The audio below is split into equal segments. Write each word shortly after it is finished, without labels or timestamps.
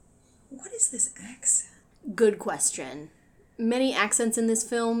this accent? Good question. Many accents in this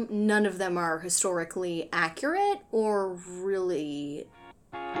film, none of them are historically accurate or really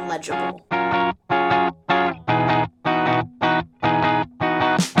legible.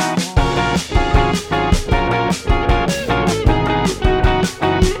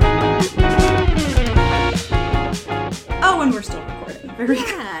 Oh, and we're still recording. Very good.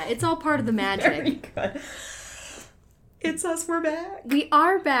 Yeah, it's all part of the magic. Very good. It's us, we're back. We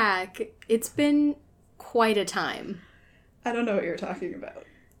are back. It's been quite a time. I don't know what you're talking about.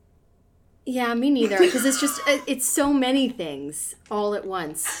 Yeah, me neither, because it's so many things all at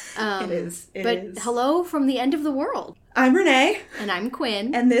once. It is. But hello from the end of the world. I'm Renee. And I'm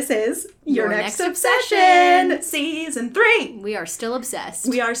Quinn. And this is Your Next Obsession, Season 3. We are still obsessed.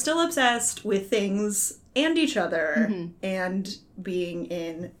 We are still obsessed with things and each other and being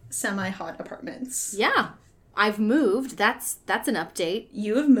in semi-hot apartments. Yeah. I've moved. That's an update.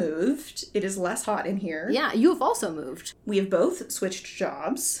 You have moved. It is less hot in here. Yeah, you have also moved. We have both switched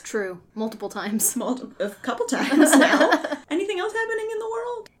jobs. True. Multiple times. A couple times now. Anything else happening in the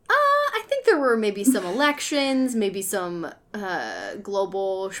world? I think there were maybe some elections, maybe some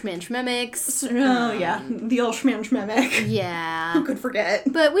global schmanschmemics. Oh, yeah. The old schmanschmemic. Yeah. Who could forget?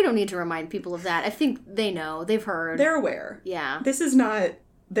 But we don't need to remind people of that. I think they know. They've heard. They're aware. Yeah. This is not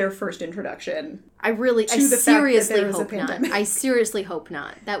their first introduction. I seriously hope not. I seriously hope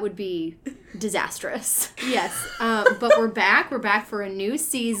not. That would be disastrous. Yes. But we're back. We're back for a new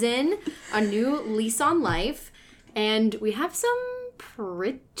season, a new lease on life, and we have some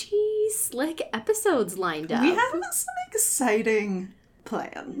pretty slick episodes lined up. We have some exciting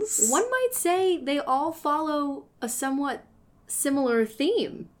plans. One might say they all follow a somewhat similar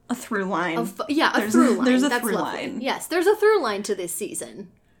theme. A through line. A through line. There's a That's through lovely. line. Yes, there's a through line to this season.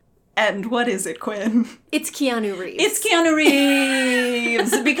 And what is it, Quinn? It's Keanu Reeves. It's Keanu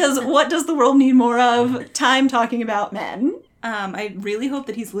Reeves! Because what does the world need more of? Time talking about men. I really hope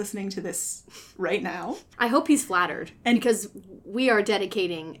that he's listening to this right now. I hope he's flattered. And because we are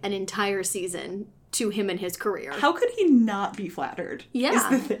dedicating an entire season to him and his career. How could he not be flattered? Yeah. Is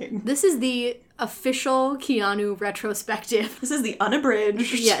the thing. This is the official Keanu retrospective. This is the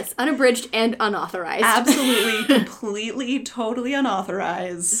unabridged. Yes, unabridged and unauthorized. Absolutely, completely, totally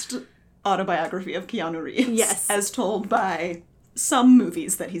unauthorized autobiography of Keanu Reeves. Yes. As told by some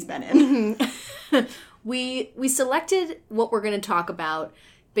movies that he's been in. We selected what we're going to talk about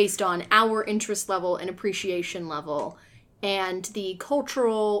based on our interest level and appreciation level and the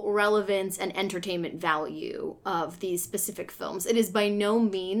cultural relevance and entertainment value of these specific films. It is by no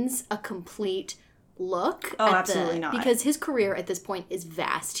means a complete look. Oh, absolutely not. Because his career at this point is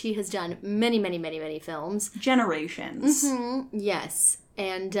vast. He has done many, many, many, many films. Generations. Mm-hmm. Yes.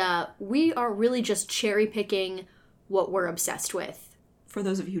 And we are really just cherry-picking what we're obsessed with. For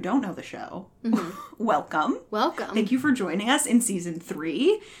those of you who don't know the show, welcome. Welcome. Thank you for joining us in Season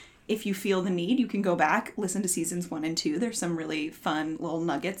 3. If you feel the need, you can go back, listen to Seasons 1 and 2. There's some really fun little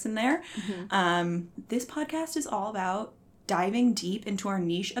nuggets in there. Mm-hmm. This podcast is all about diving deep into our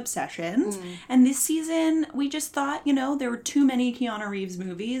niche obsessions. And this season, we just thought, there were too many Keanu Reeves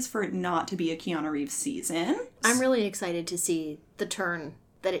movies for it not to be a Keanu Reeves season. I'm really excited to see the turn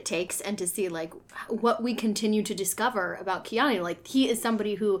that it takes and to see, what we continue to discover about Keanu. He is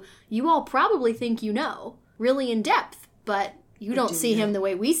somebody who you all probably think really in depth, but you don't see him the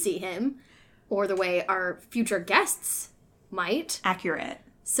way we see him, or the way our future guests might. Accurate.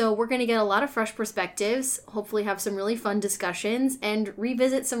 So we're going to get a lot of fresh perspectives, hopefully have some really fun discussions, and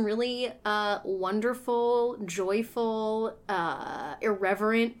revisit some really wonderful, joyful,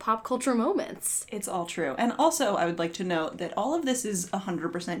 irreverent pop culture moments. It's all true. And also, I would like to note that all of this is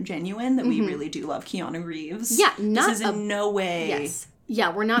 100% genuine, that we really do love Keanu Reeves. Yeah, this is in no way... Yes.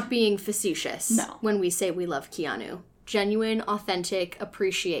 Yeah, we're not being facetious when we say we love Keanu. Genuine, authentic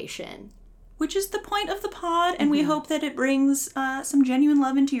appreciation. Which is the point of the pod, and we hope that it brings some genuine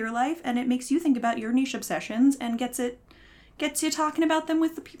love into your life, and it makes you think about your niche obsessions, and gets you talking about them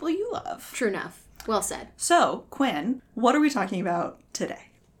with the people you love. True enough. Well said. So, Quinn, what are we talking about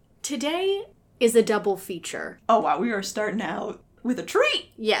today? Today is a double feature. Oh, wow, we are starting out with a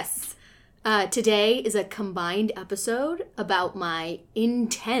treat! Yes. Today is a combined episode about my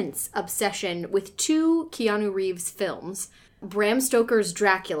intense obsession with two Keanu Reeves films. Bram Stoker's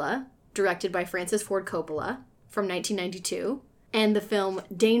Dracula, directed by Francis Ford Coppola, from 1992, and the film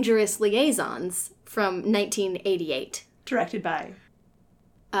Dangerous Liaisons, from 1988. Directed by?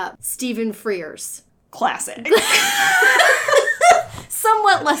 Stephen Frears. Classic.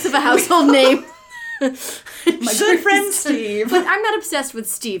 Somewhat less of a household name. My good friend Steve. But I'm not obsessed with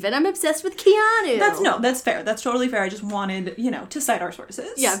Steven. I'm obsessed with Keanu. That's fair. That's totally fair. I just wanted, to cite our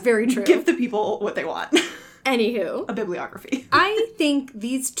sources. Yeah, very true. Give the people what they want. Anywho. A bibliography. I think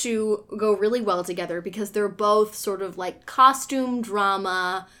these two go really well together because they're both sort of like costume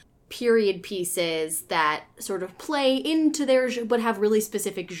drama period pieces that sort of play into but have really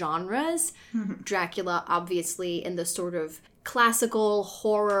specific genres. Mm-hmm. Dracula, obviously, in the sort of classical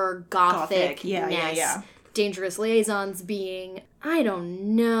horror gothic. Yeah. Dangerous Liaisons being, I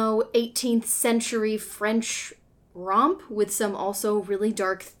don't know, 18th century French romp with some also really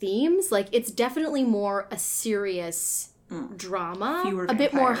dark themes. Like, it's definitely more a serious drama, Fewer a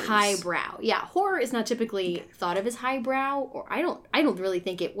bit more vampires. highbrow. Yeah, horror is not typically thought of as highbrow, or I don't really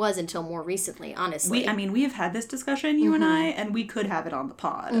think it was until more recently, honestly. We have had this discussion, you and I, and we could have it on the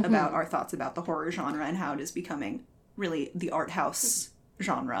pod about our thoughts about the horror genre and how it is becoming really the art house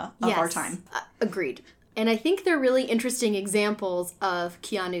genre of our time. Agreed. And I think they're really interesting examples of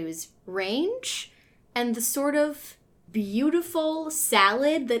Keanu's range and the sort of beautiful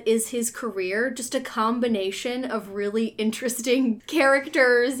salad that is his career, just a combination of really interesting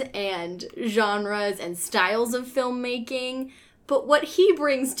characters and genres and styles of filmmaking. But what he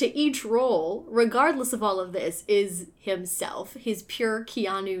brings to each role, regardless of all of this, is himself, his pure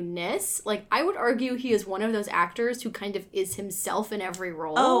Keanu-ness. Like, I would argue he is one of those actors who kind of is himself in every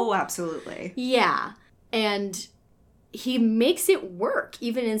role. Oh, absolutely. Yeah. And he makes it work,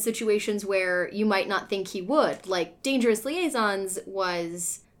 even in situations where you might not think he would. Like, Dangerous Liaisons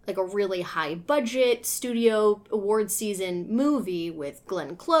was like a really high-budget studio award season movie with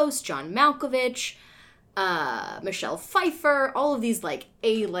Glenn Close, John Malkovich, Michelle Pfeiffer, all of these, like,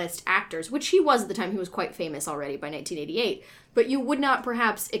 A-list actors, which he was at the time. He was quite famous already by 1988. But you would not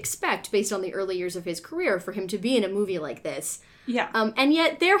perhaps expect, based on the early years of his career, for him to be in a movie like this. Yeah. And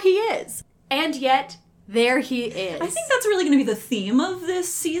yet, there he is. And yet, there he is. I think that's really going to be the theme of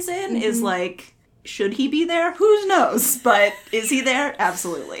this season, is like, should he be there? Who knows? But is he there?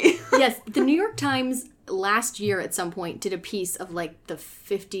 Absolutely. Yes, the New York Times last year at some point did a piece of like the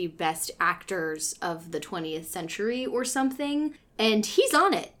 50 best actors of the 20th century or something, and he's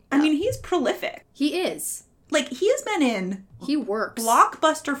on it. I mean, he's prolific. He is. Like, he has been in... He works.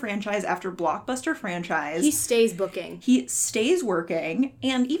 Blockbuster franchise after blockbuster franchise. He stays booking. He stays working,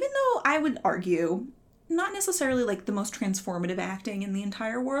 and even though I would argue... not necessarily, like, the most transformative acting in the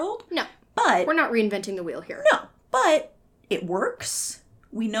entire world. No. But... we're not reinventing the wheel here. No. But it works.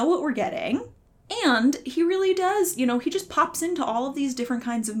 We know what we're getting. And he really does, he just pops into all of these different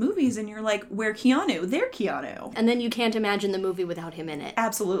kinds of movies, and you're like, where Keanu? They're Keanu. And then you can't imagine the movie without him in it.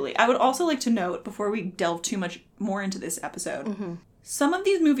 Absolutely. I would also like to note, before we delve too much more into this episode... some of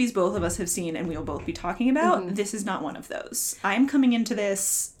these movies both of us have seen and we'll both be talking about, this is not one of those. I'm coming into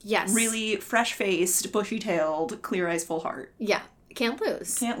this really fresh-faced, bushy-tailed, clear eyes, full heart. Yeah, can't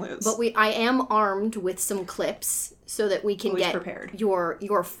lose. Can't lose. But I am armed with some clips so that we can get prepared.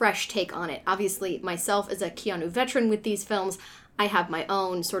 your fresh take on it. Obviously, myself as a Keanu veteran with these films, I have my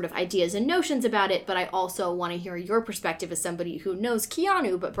own sort of ideas and notions about it, but I also want to hear your perspective as somebody who knows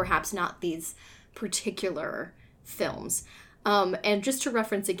Keanu, but perhaps not these particular films. And just to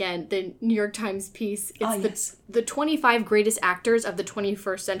reference again, the New York Times piece, it's the 25 greatest actors of the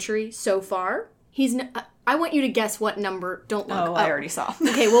 21st century so far. I want you to guess what number. Don't look. Oh, I already saw.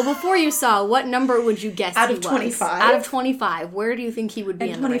 Okay, well, before you saw, what number would you guess out of 25? Out of 25, where do you think he would be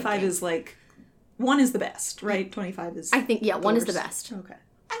in the 25 is like, 1 is the best, right? 25 is I think, 1 is the best. Okay.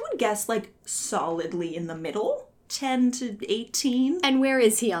 I would guess, like, solidly in the middle. 10 to 18. And where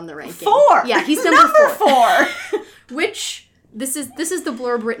is he on the ranking? 4! Yeah, he's number 4. Which, this is the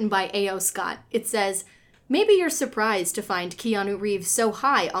blurb written by A.O. Scott. It says, maybe you're surprised to find Keanu Reeves so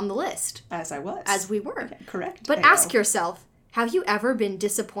high on the list. As I was. As we were. Okay, correct. But ask yourself, have you ever been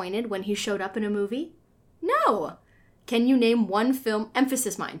disappointed when he showed up in a movie? No. Can you name one film,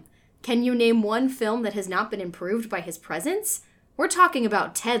 emphasis mine, can you name one film that has not been improved by his presence? We're talking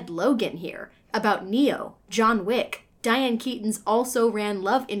about Ted Logan here, about Neo, John Wick, Diane Keaton's also-ran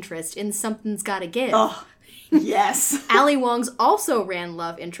love interest in Something's Gotta Give. Oh, yes. Ali Wong's also-ran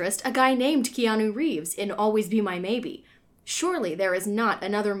love interest, a guy named Keanu Reeves, in Always Be My Maybe. Surely there is not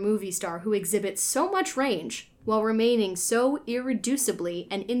another movie star who exhibits so much range while remaining so irreducibly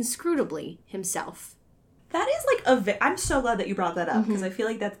and inscrutably himself. That is like I'm so glad that you brought that up, because I feel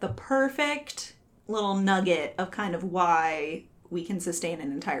like that's the perfect little nugget of kind of why we can sustain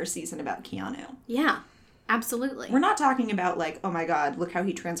an entire season about Keanu. Yeah, absolutely. We're not talking about like, oh my god, look how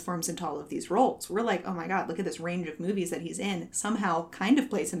he transforms into all of these roles. We're like, oh my god, look at this range of movies that he's in. Somehow kind of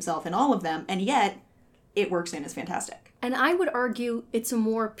plays himself in all of them, and yet it works in is fantastic. And I would argue it's a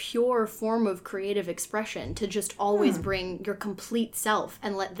more pure form of creative expression to just always bring your complete self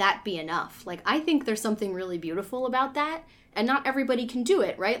and let that be enough. Like, I think there's something really beautiful about that, and not everybody can do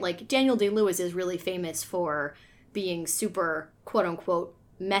it, right? Like, Daniel Day-Lewis is really famous for being super, quote-unquote,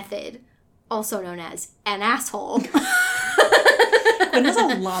 method, also known as an asshole. But has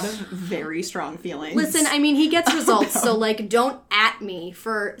a lot of very strong feelings. Listen, I mean, he gets results, so, like, don't at me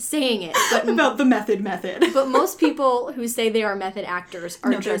for saying it. But about the method. But most people who say they are method actors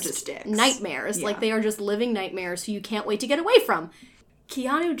are just dicks. nightmares. Yeah. Like, they are just living nightmares who you can't wait to get away from.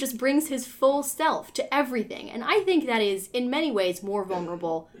 Keanu just brings his full self to everything, and I think that is, in many ways, more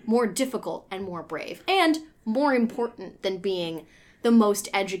vulnerable, more difficult, and more brave. And more important than being the most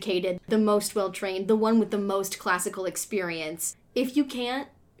educated, the most well-trained, the one with the most classical experience. If you can't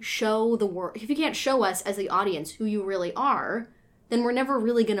show the world, if you can't show us as the audience who you really are, then we're never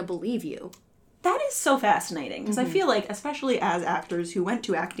really going to believe you. That is so fascinating, because I feel like, especially as actors who went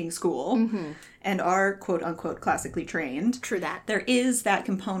to acting school and are quote-unquote classically trained, True that. there is that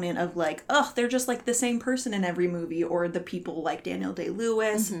component of like, oh, they're just like the same person in every movie, or the people like Daniel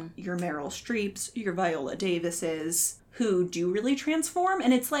Day-Lewis, your Meryl Streeps, your Viola Davises, who do really transform,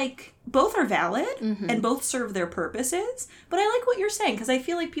 and it's like, both are valid, and both serve their purposes, but I like what you're saying, because I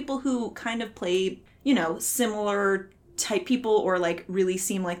feel like people who kind of play, you know, similar type people, or like really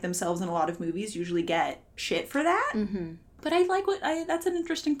seem like themselves in a lot of movies, usually get shit for that. But I like that's an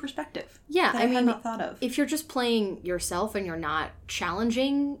interesting perspective. Yeah, that I had not thought of. If you're just playing yourself and you're not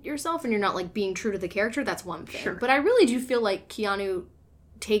challenging yourself and you're not like being true to the character, that's one thing. Sure. But I really do feel like Keanu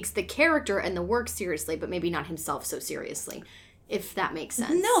takes the character and the work seriously, but maybe not himself so seriously, if that makes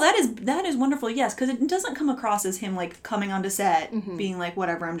sense. No, that is wonderful, yes, because it doesn't come across as him like coming onto set, being like,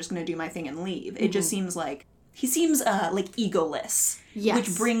 whatever, I'm just going to do my thing and leave. It just seems like he seems like egoless. Yes.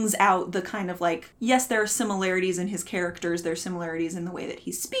 Which brings out the kind of like, yes, there are similarities in his characters, there are similarities in the way that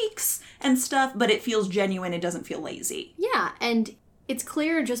he speaks and stuff, but it feels genuine, it doesn't feel lazy. Yeah, and it's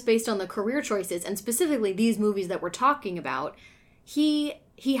clear just based on the career choices, and specifically these movies that we're talking about, he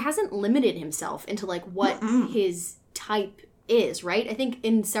hasn't limited himself into like what his type is, right? I think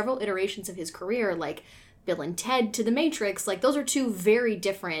in several iterations of his career, like Bill and Ted to The Matrix, like those are two very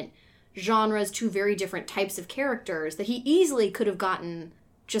different genres, two very different types of characters that he easily could have gotten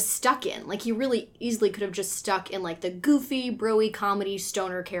just stuck in. Like, he really easily could have just stuck in, like, the goofy, bro-y comedy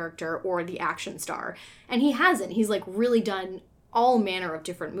stoner character or the action star. And he hasn't. He's, like, really done all manner of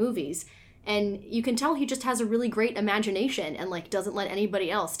different movies. And you can tell he just has a really great imagination and, like, doesn't let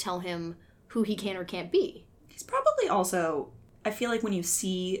anybody else tell him who he can or can't be. He's probably also, I feel like when you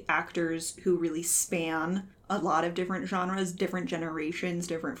see actors who really span a lot of different genres, different generations,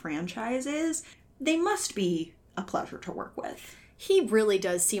 different franchises, they must be a pleasure to work with. He really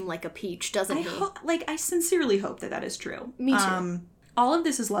does seem like a peach, doesn't he? I sincerely hope that is true. Me too. All of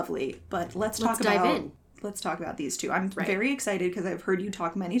this is lovely, but let's talk about these two. I'm very excited because I've heard you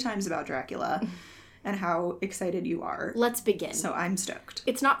talk many times about Dracula and how excited you are. Let's begin. So I'm stoked.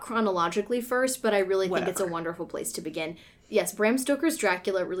 It's not chronologically first, but I really think it's a wonderful place to begin. Yes, Bram Stoker's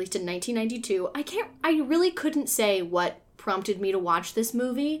Dracula, released in 1992. I really couldn't say what prompted me to watch this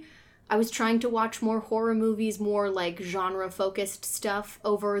movie. I was trying to watch more horror movies, more like genre-focused stuff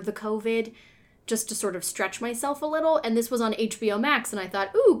over the COVID, just to sort of stretch myself a little. And this was on HBO Max, and I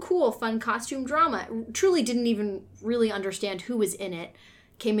thought, ooh, cool, fun costume drama. Truly didn't even really understand who was in it.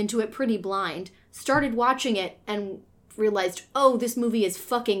 Came into it pretty blind. Started watching it and realized, oh, this movie is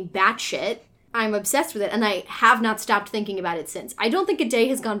fucking batshit. I'm obsessed with it, and I have not stopped thinking about it since. I don't think a day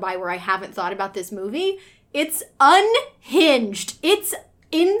has gone by where I haven't thought about this movie. It's unhinged. It's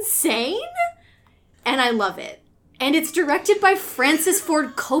insane, and I love it. And it's directed by Francis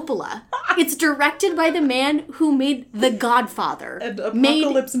Ford Coppola. It's directed by the man who made The Godfather. And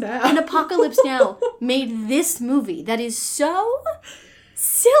Apocalypse Now. And Apocalypse Now made this movie that is so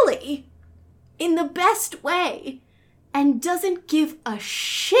silly in the best way and doesn't give a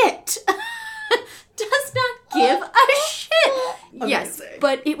shit. Does not give a shit. Yes,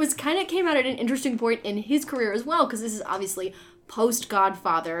 but it was kind of came out at an interesting point in his career as well, because this is obviously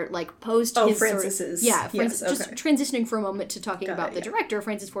post-Godfather, like post his Francis's. Just transitioning for a moment to talking about the director,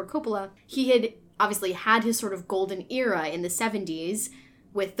 Francis Ford Coppola. He had obviously had his sort of golden era in the 70s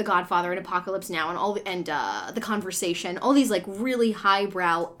with The Godfather and Apocalypse Now and The Conversation, all these like really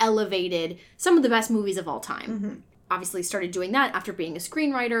highbrow, elevated, some of the best movies of all time. Obviously started doing that after being a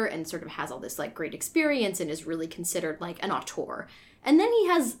screenwriter and sort of has all this like great experience and is really considered like an auteur. And then he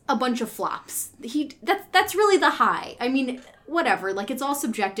has a bunch of flops. That's really the high. I mean, whatever. Like, it's all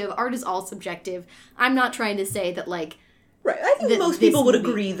subjective. Art is all subjective. I'm not trying to say that like Right. I think most people would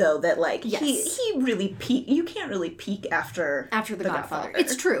agree, though, that, yes. he really peaked. You can't really peak after The Godfather.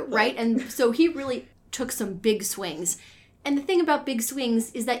 It's true, right? And so he really took some big swings. And the thing about big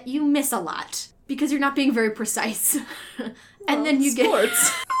swings is that you miss a lot because you're not being very precise. And then you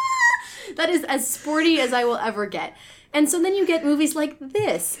sports. get... That is as sporty as I will ever get. And so then you get movies like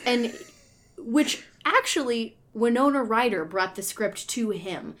this, and which actually Winona Ryder brought the script to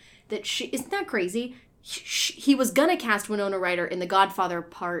him. Isn't that crazy? He was gonna cast Winona Ryder in The Godfather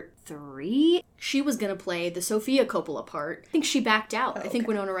Part 3. She was gonna play the Sofia Coppola part. I think she backed out. I think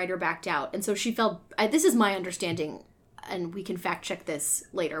Winona Ryder backed out. And so she felt... this is my understanding, and we can fact check this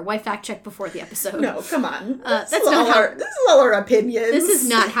later. Why fact check before the episode? No, come on. This is all our opinions. This is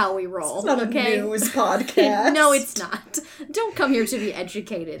not how we roll. It's not a news podcast. No, it's not. Don't come here to be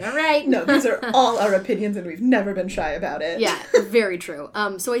educated, all right? No, these are all our opinions, and we've never been shy about it. Yeah, very true.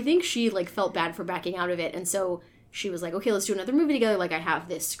 So I think she felt bad for backing out of it, and so she was like, okay, let's do another movie together. I have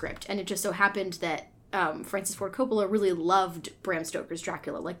this script, and it just so happened that Francis Ford Coppola really loved Bram Stoker's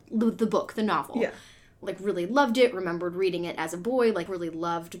Dracula, the book, the novel. Yeah. Really loved it, remembered reading it as a boy, really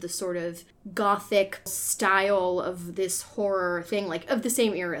loved the sort of gothic style of this horror thing, of the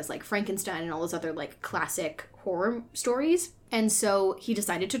same era as, Frankenstein and all those other, classic horror stories. And so he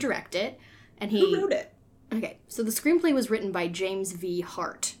decided to direct it, and Who wrote it? Okay, so the screenplay was written by James V.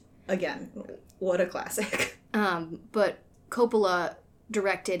 Hart. Again, what a classic. But Coppola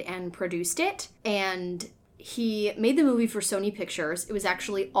directed and produced it, and... he made the movie for Sony Pictures. It was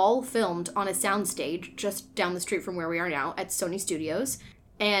actually all filmed on a soundstage just down the street from where we are now at Sony Studios.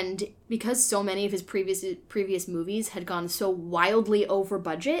 And because so many of his previous movies had gone so wildly over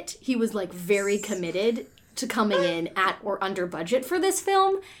budget, he was very committed to coming in at or under budget for this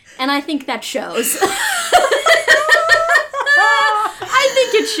film. And I think that shows. I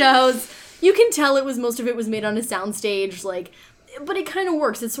think it shows. You can tell most of it was made on a soundstage, but it kind of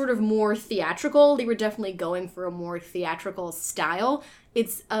works. It's sort of more theatrical. They were definitely going for a more theatrical style.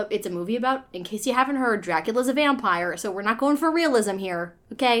 It's a movie about, in case you haven't heard, Dracula's a vampire, so we're not going for realism here,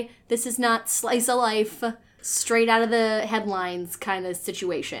 okay? This is not slice of life, straight out of the headlines kind of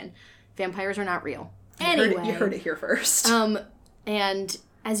situation. Vampires are not real. Anyway. You heard it here first. And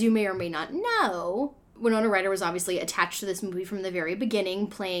as you may or may not know, Winona Ryder was obviously attached to this movie from the very beginning,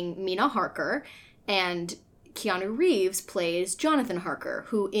 playing Mina Harker, and... Keanu Reeves plays Jonathan Harker,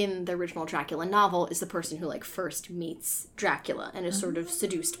 who in the original Dracula novel is the person who first meets Dracula and is sort of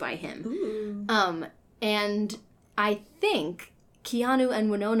seduced by him. Ooh. And I think Keanu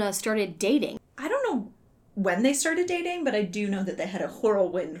and Winona started dating. I don't know when they started dating, but I do know that they had a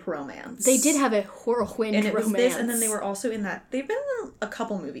whirlwind romance. They did have a whirlwind romance. And it was this, and then they were also in that... They've been in a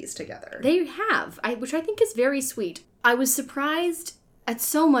couple movies together. They have, which I think is very sweet. I was surprised at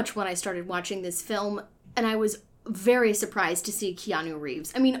so much when I started watching this film. And I was very surprised to see Keanu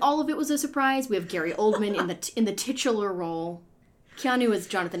Reeves. I mean, all of it was a surprise. We have Gary Oldman in the titular role. Keanu as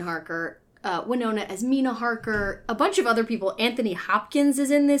Jonathan Harker. Winona as Mina Harker. A bunch of other people. Anthony Hopkins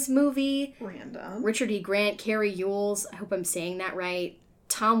is in this movie. Random. Richard E. Grant. Carrie Ewells. I hope I'm saying that right.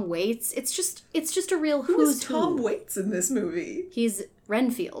 Tom Waits. It's just a real who's who. Who is Tom Waits in this movie? He's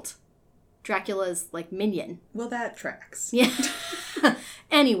Renfield. Dracula's, minion. Well, that tracks. Yeah.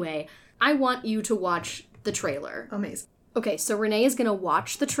 Anyway... I want you to watch the trailer. Amazing. Okay, so Renee is going to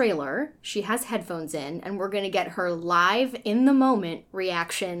watch the trailer. She has headphones in, and we're going to get her live, in the moment,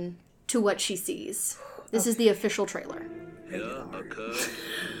 reaction to what she sees. This is the official trailer. Here occurred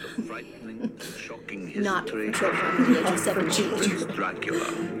the frightening and shocking history Not for children, the age of 17. Dracula.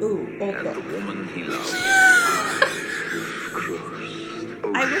 Ooh, and the woman he loved.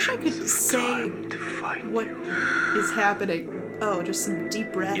 I wish I could say what is happening. Oh, just some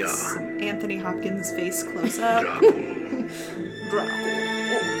deep breaths. Yeah. Some Anthony Hopkins' face close up. Dracula.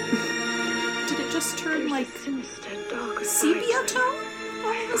 Did it just turn sepia tone? All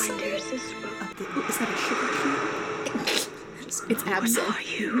of a sudden? Is that a sugar cube? It's absent. Sugar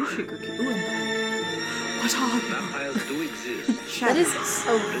cube. Ooh, what are you? Vampires do exist. That is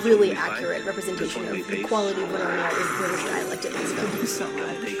a really accurate representation of the quality of Winona Ryder's British dialect in this film. Thank you so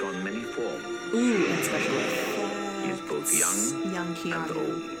much. Take on many forms. Ooh, and special effects. He's both young Keanu. and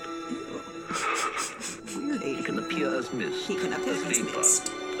old. Weird age. He can appear as mist. He can appear as vapor, mist.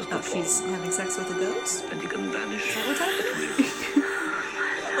 as Oh, the she's fog, having sex with a ghost? and he can vanish. Is that what's happening?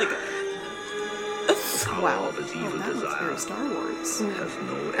 Wow. Of his Oh, evil that looks desire very Star Wars. has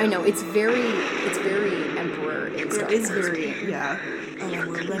no I know, it's very Emperor in Star Wars. It's very, yeah. Oh, we're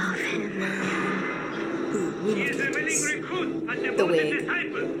running through rain. Ooh, we love candles. The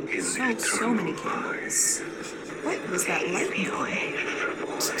wig. So many candles. What was that light?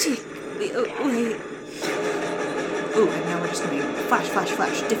 Take me away. Ooh, and now we're just going to flash, flash,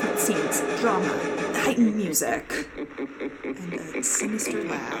 flash, different scenes, drama, heightened music, and a sinister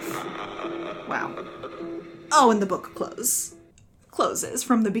laugh. Wow. Oh, and the book closes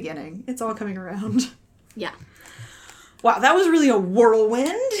from the beginning. It's all coming around. Yeah. Wow, that was really a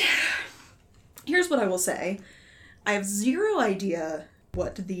whirlwind. Here's what I will say. I have zero idea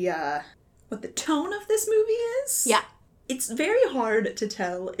what the tone of this movie is. Yeah. It's very hard to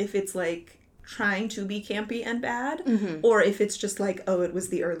tell if it's like trying to be campy and bad, or if it's just like, oh, it was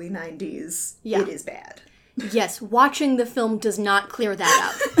the early 90s. Yeah. It is bad. Yes, watching the film does not clear that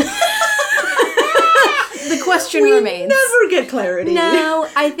up. The question remains. We never get clarity. No,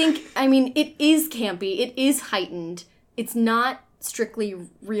 I mean, it is campy. It is heightened. It's not strictly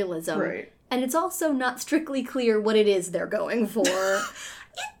realism. Right. And it's also not strictly clear what it is they're going for. I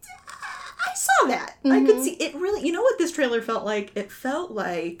saw that. I could see it really. You know what this trailer felt like? It felt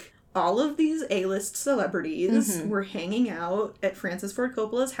like all of these A-list celebrities were hanging out at Francis Ford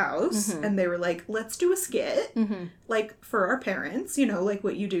Coppola's house, and they were like, let's do a skit, like, for our parents, you know, like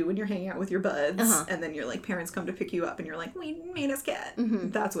what you do when you're hanging out with your buds, and then your, like, parents come to pick you up, and you're like, we made a skit.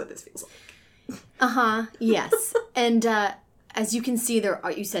 That's what this feels like. Yes. And, as you can see,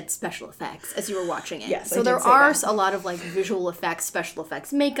 you said special effects as you were watching it. Yes, so there are a lot of, like, visual effects, special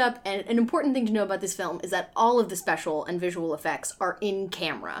effects, makeup, and an important thing to know about this film is that all of the special and visual effects are in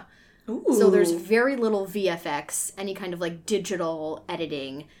camera. Ooh. So there's very little VFX, any kind of, like, digital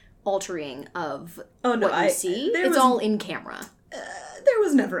editing, altering of what you see. It's all in camera. There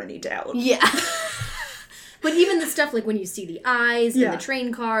was never any doubt. Yeah. But even the stuff, like, when you see the eyes in the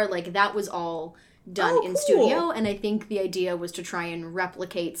train car, like, that was all done in studio, and I think the idea was to try and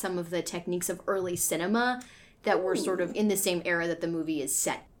replicate some of the techniques of early cinema that were sort of in the same era that the movie is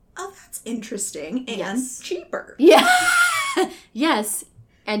set. Oh, that's interesting and cheaper. Yeah. Yes.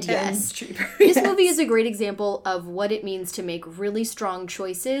 And yes. And cheaper. This movie is a great example of what it means to make really strong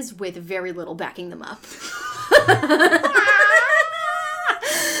choices with very little backing them up.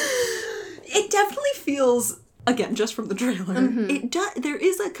 It definitely feels, again, just from the trailer, there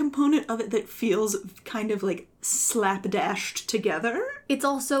is a component of it that feels kind of like slapdashed together. It's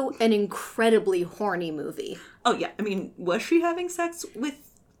also an incredibly horny movie. Oh yeah, I mean, was she having sex with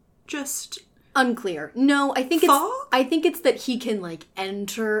just... Unclear. No, I think Fog? it's that he can, like,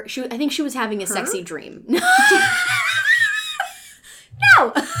 enter... I think she was having a sexy dream. No!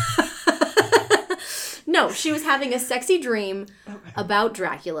 No, she was having a sexy dream about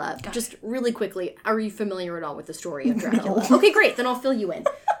Dracula. Just really quickly, are you familiar at all with the story of Dracula? No. Okay, great. Then I'll fill you in.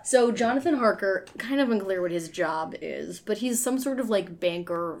 So Jonathan Harker, kind of unclear what his job is, but he's some sort of, like,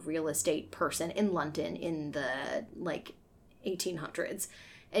 banker, real estate person in London in the, like, 1800s.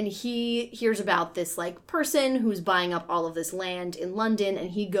 And he hears about this, like, person who's buying up all of this land in London,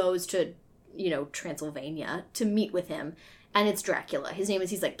 and he goes to, you know, Transylvania to meet with him. And it's Dracula. He's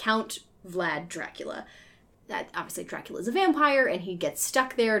like Count Vlad Dracula. That obviously Dracula's a vampire, and he gets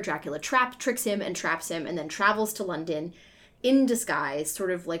stuck there. Dracula tricks him and traps him, and then travels to London in disguise,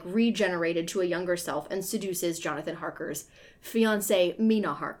 sort of like regenerated to a younger self, and seduces Jonathan Harker's fiancée,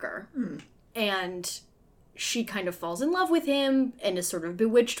 Mina Harker. And she kind of falls in love with him and is sort of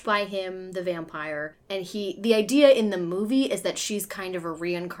bewitched by him, the vampire. And the idea in the movie is that she's kind of a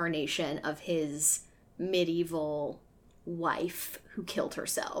reincarnation of his medieval wife who killed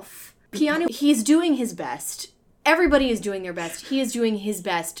herself. Keanu, he's doing his best. Everybody is doing their best. He is doing his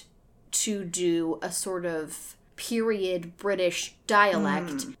best to do a sort of period British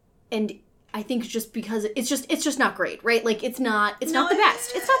dialect. And I think just because it's just not great, right? Like, it's not the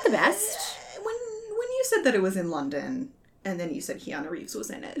best. It's not the best. When you said that it was in London, and then you said Keanu Reeves was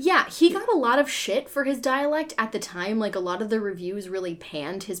in it. Yeah, he got a lot of shit for his dialect at the time. Like, a lot of the reviews really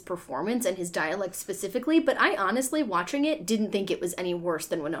panned his performance and his dialect specifically, but I honestly, watching it, didn't think it was any worse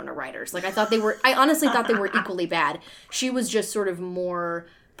than Winona Ryder's. Like, I honestly thought they were equally bad. She was just sort of more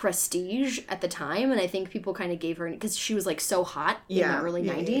prestige at the time, and I think people kind of gave her, because she was, like, so hot in the early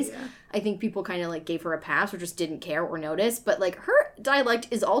 90s, I think people kind of, like, gave her a pass or just didn't care or notice, but, like, her dialect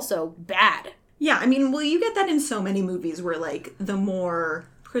is also bad. Yeah, I mean, well, you get that in so many movies where, like, the more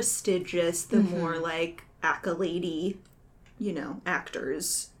prestigious, the more, like, accolade-y, you know,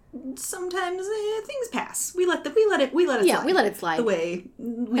 actors, sometimes things pass. We let it slide. Yeah, we let it slide. The way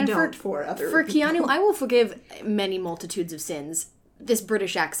we don't for other For people. Keanu, I will forgive many multitudes of sins, this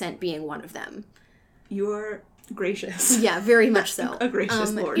British accent being one of them. You're gracious. Yeah, very much so. A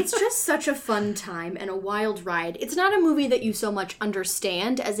gracious Lord. It's just such a fun time and a wild ride. It's not a movie that you so much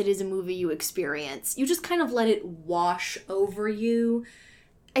understand as it is a movie you experience. You just kind of let it wash over you.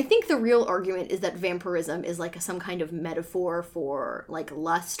 I think the real argument is that vampirism is like some kind of metaphor for like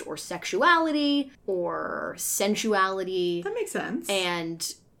lust or sexuality or sensuality. That makes sense.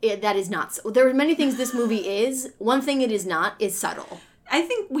 And that is not so. There are many things this movie is. One thing it is not is subtle. I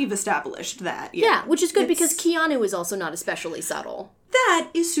think we've established that. Yeah, which is good because Keanu is also not especially subtle. That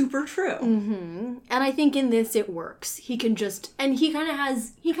is super true. Mm-hmm. And I think in this it works. He can just, and he kind of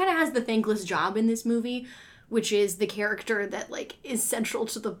has the thankless job in this movie, which is the character that like is central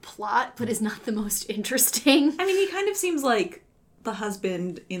to the plot but is not the most interesting. I mean, he kind of seems like the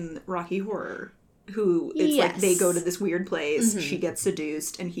husband in Rocky Horror, who it's like they go to this weird place, she gets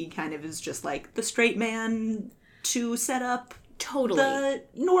seduced, and he kind of is just like the straight man to set up the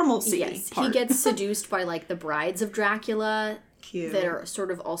normalcy. Yes, part. he gets seduced by like the brides of Dracula. Cute. That are sort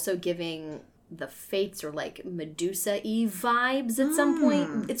of also giving the Fates or like Medusa-y vibes at some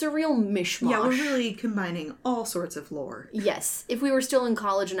point. It's a real mishmash. Yeah, we're really combining all sorts of lore. Yes. If we were still in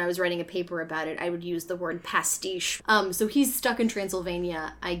college and I was writing a paper about it, I would use the word pastiche. So he's stuck in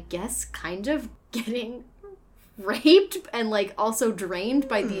Transylvania, I guess, kind of getting raped and like also drained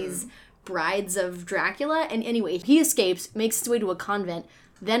by these brides of Dracula. And anyway, he escapes, makes his way to a convent,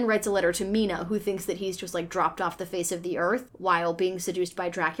 then writes a letter to Mina, who thinks that he's just, like, dropped off the face of the earth while being seduced by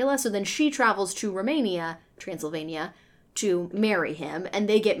Dracula. So then she travels to Romania, Transylvania, to marry him, and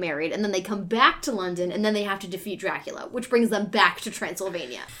they get married, and then they come back to London, and then they have to defeat Dracula, which brings them back to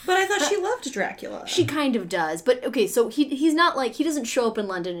Transylvania. But I thought she loved Dracula. She kind of does. But, okay, so he's not, like, he doesn't show up in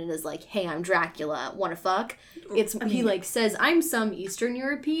London and is like, hey, I'm Dracula, wanna fuck? He, like, says, I'm some Eastern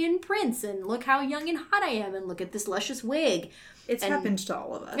European prince, and look how young and hot I am, and look at this luscious wig. It's happened to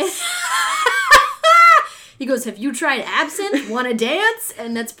all of us. He goes, have you tried absinthe? Wanna dance?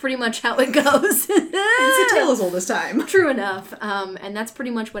 And that's pretty much how it goes. It's a tale as old as time. True enough. And that's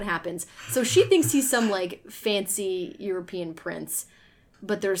pretty much what happens. So she thinks he's some, like, fancy European prince,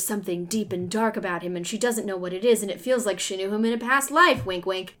 but there's something deep and dark about him, and she doesn't know what it is, and it feels like she knew him in a past life. Wink,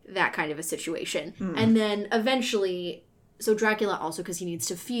 wink. That kind of a situation. And then eventually... So Dracula also, because he needs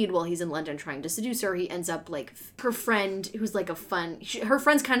to feed while he's in London trying to seduce her, he ends up, like, her friend, who's, like, her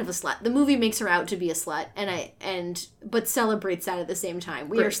friend's kind of a slut. The movie makes her out to be a slut, but celebrates that at the same time.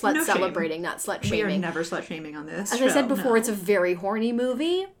 We are slut celebrating, not slut shaming. We are never slut shaming on this As I said before, it's a very horny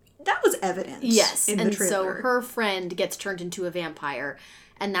movie. That was evident. Yes, in and the trailer. so her friend gets turned into a vampire,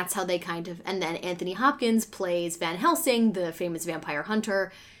 and that's how they kind of, and then Anthony Hopkins plays Van Helsing, the famous vampire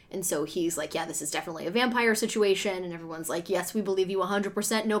hunter. And so he's like, yeah, this is definitely a vampire situation. And everyone's like, yes, we believe you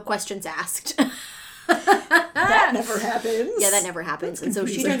 100%, no questions asked. That never happens. Yeah, that never happens. And so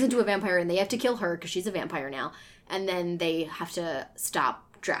she turns into a vampire and they have to kill her because she's a vampire now. And then they have to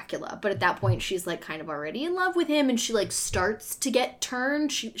stop Dracula. But at that point, she's like kind of already in love with him and she like starts to get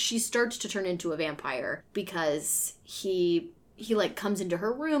turned. She starts to turn into a vampire because he like comes into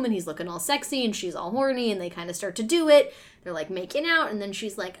her room and he's looking all sexy and she's all horny and they kind of start to do it. They're like making out and then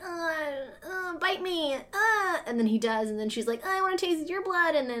she's like, bite me, and then he does and then she's like, I want to taste your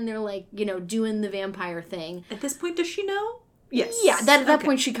blood, and then they're like, you know, doing the vampire thing. At this point, does she know? Yes. Yeah, at that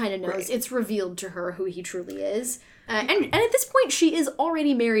point she kind of knows. Right. It's revealed to her who he truly is. And at this point she is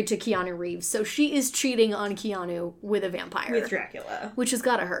already married to Keanu Reeves, so she is cheating on Keanu with a vampire. With Dracula. Which has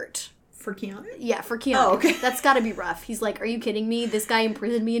gotta hurt. For Keanu? Yeah, for Keanu. Oh, okay. That's gotta be rough. He's like, are you kidding me? This guy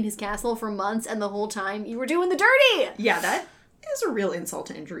imprisoned me in his castle for months, and the whole time you were doing the dirty! Yeah, that is a real insult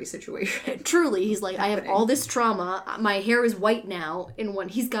to injury situation. Truly, he's like, I have all this trauma. My hair is white now.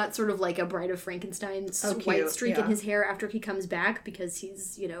 He's got sort of like a Bride of Frankenstein's white streak in his hair after he comes back because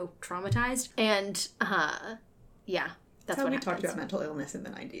he's, you know, traumatized. And, yeah. That's how what we happens. talked about mental illness in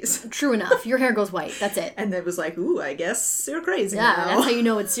the 90s. True enough. Your hair goes white. That's it. And it was like, ooh, I guess you're crazy now. That's how you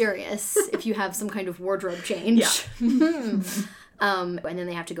know it's serious. If you have some kind of wardrobe change. Yeah. And then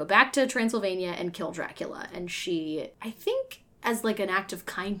they have to go back to Transylvania and kill Dracula. And she, I think, as like an act of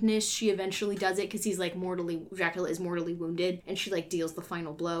kindness, she eventually does it because he's like Dracula is mortally wounded, and she like deals the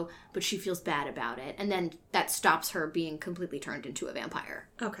final blow, but she feels bad about it. And then that stops her being completely turned into a vampire.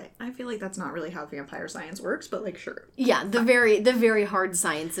 Okay. I feel like that's not really how vampire science works, but like, sure. Yeah, the very hard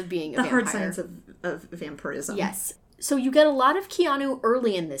science of being a vampire. The hard science of vampirism. Yes. So you get a lot of Keanu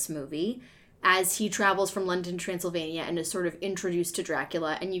early in this movie as he travels from London to Transylvania and is sort of introduced to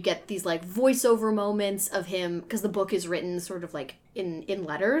Dracula, and you get these like voiceover moments of him, because the book is written sort of like in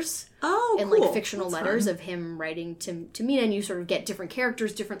letters. Oh, in cool. like fictional That's letters fun. of him writing to Mina, and you sort of get different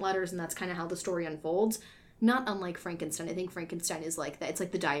characters, different letters, and that's kind of how the story unfolds. Not unlike Frankenstein. I think Frankenstein is like that. It's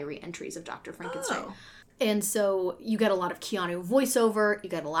like the diary entries of Dr. Frankenstein. Oh. And so you get a lot of Keanu voiceover, you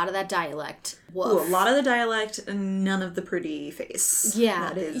get a lot of that dialect. Ooh, a lot of the dialect and none of the pretty face. Yeah,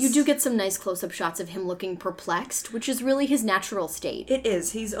 That is... you do get some nice close-up shots of him looking perplexed, which is really his natural state. It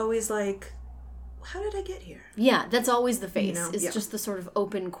is. He's always like, how did I get here? Yeah, that's always the face. You know, It's just the sort of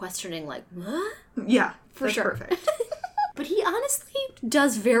open questioning, like, what? Yeah, For that's sure. perfect. But he honestly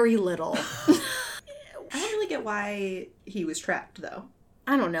does very little. I don't really get why he was trapped, though.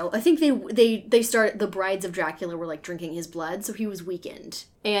 I don't know. I think they start, the brides of Dracula were like drinking his blood, so he was weakened.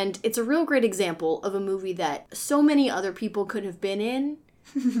 And it's a real great example of a movie that so many other people could have been in,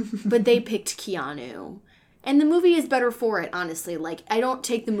 but they picked Keanu. And the movie is better for it, honestly. Like, I don't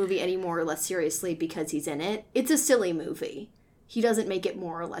take the movie any more or less seriously because he's in it. It's a silly movie. He doesn't make it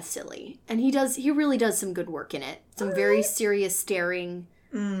more or less silly. And he really does some good work in it. Some very serious staring,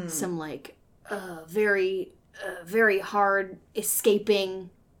 some like very hard escaping,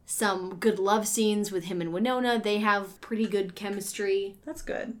 some good love scenes with him and Winona. They have pretty good chemistry. That's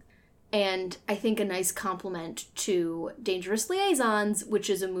good. And I think a nice compliment to Dangerous Liaisons, which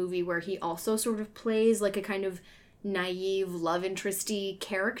is a movie where he also sort of plays like a kind of naive, love interesty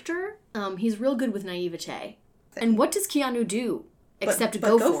character. He's real good with naivete. And what does Keanu do except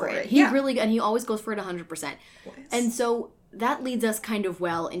but go for it? He yeah. really, and he always goes for it 100%. Yes. And so that leads us kind of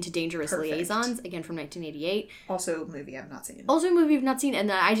well into Dangerous Perfect. Liaisons, again from 1988. Also a movie I've not seen. Also a movie I've not seen, and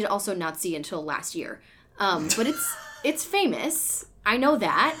that I did also not see until last year. But it's famous. I know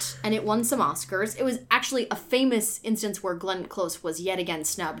that, and it won some Oscars. It was actually a famous instance where Glenn Close was yet again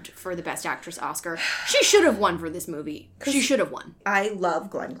snubbed for the Best Actress Oscar. She should have won for this movie. She should have won. I love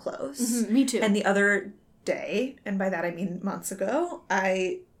Glenn Close. Me too. And the other day, and by that I mean months ago,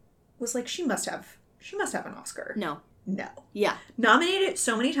 I was like, she must have an Oscar. No. Yeah. Nominated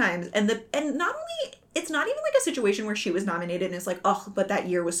so many times, and not only, it's not even like a situation where she was nominated and it's like, oh, but that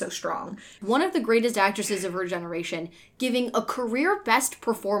year was so strong. One of the greatest actresses of her generation giving a career best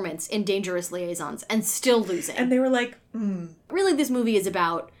performance in Dangerous Liaisons and still losing. And they were like, Really, this movie is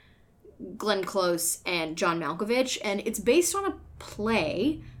about Glenn Close and John Malkovich, and it's based on a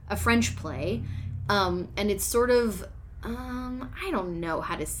play, a French play, and it's sort of, I don't know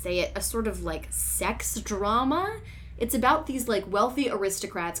how to say it, a sort of like sex drama. It's about these like wealthy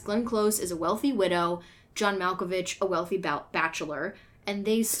aristocrats. Glenn Close is a wealthy widow, John Malkovich a wealthy bachelor, and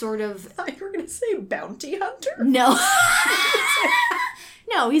they sort of... I thought you were going to say bounty hunter. No.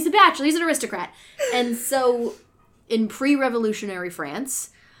 No, he's a bachelor. He's an aristocrat. And so in pre-revolutionary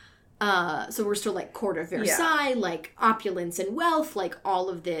France, so we're still like court of Versailles, like opulence and wealth, like all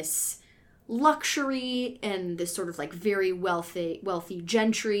of this luxury and this sort of like very wealthy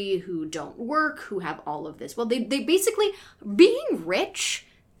gentry who don't work, who have all of this. Well, they basically, being rich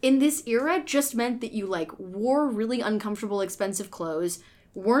in this era just meant that you like wore really uncomfortable, expensive clothes,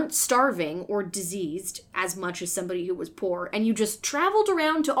 weren't starving or diseased as much as somebody who was poor, and you just traveled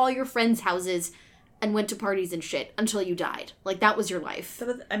around to all your friends' houses and went to parties and shit until you died. Like, that was your life.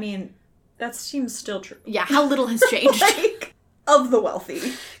 I mean, that seems still true. Yeah, how little has changed. Like, of the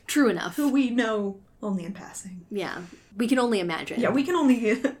wealthy. True enough. Who we know only in passing. Yeah. We can only imagine. Yeah, we can only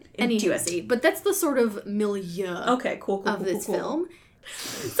Anywho, but that's the sort of milieu cool, of this film.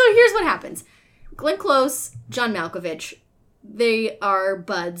 So here's what happens. Glenn Close, John Malkovich, they are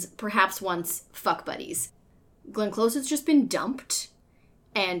buds, perhaps once fuck buddies. Glenn Close has just been dumped,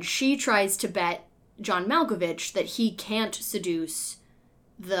 and she tries to bet John Malkovich that he can't seduce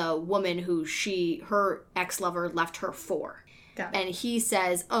the woman who her ex-lover left her for. And he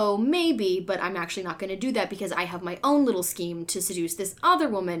says, oh, maybe, but I'm actually not going to do that because I have my own little scheme to seduce this other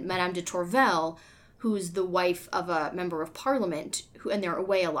woman, Madame de Tourvel, who's the wife of a member of parliament, and they're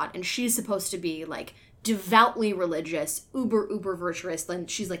away a lot. And she's supposed to be, like, devoutly religious, uber virtuous, and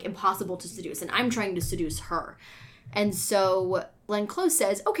she's, like, impossible to seduce. And I'm trying to seduce her. And so Glenn Close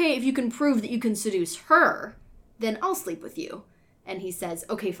says, okay, if you can prove that you can seduce her, then I'll sleep with you. And he says,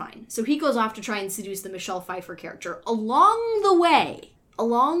 okay, fine. So he goes off to try and seduce the Michelle Pfeiffer character. Along the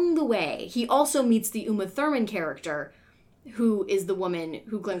way, he also meets the Uma Thurman character, who is the woman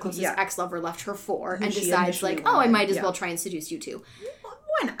who Glenn Close's ex-lover left her for, and decides, like, I might as well try and seduce you too.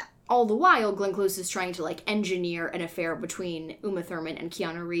 Why not? All the while, Glenn Close is trying to, like, engineer an affair between Uma Thurman and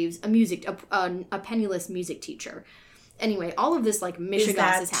Keanu Reeves, a penniless music teacher. Anyway, all of this, like,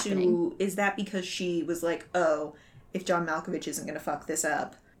 mishigas is happening. Is that because she was like, oh, if John Malkovich isn't going to fuck this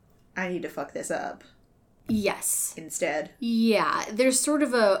up, I need to fuck this up? Yes. Instead. Yeah. There's sort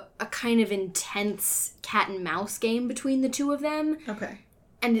of a kind of intense cat and mouse game between the two of them. Okay.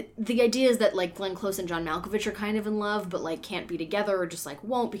 And the idea is that, like, Glenn Close and John Malkovich are kind of in love, but, like, can't be together or just, like,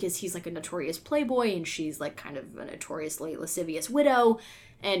 won't because he's, like, a notorious playboy and she's, like, kind of a notoriously lascivious widow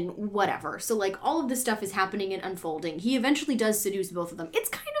and whatever. So, like, all of this stuff is happening and unfolding. He eventually does seduce both of them. It's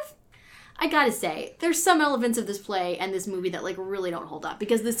kind of, I gotta say, there's some elements of this play and this movie that, like, really don't hold up.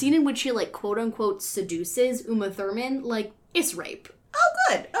 Because the scene in which he, like, quote-unquote seduces Uma Thurman, like, it's rape. Oh,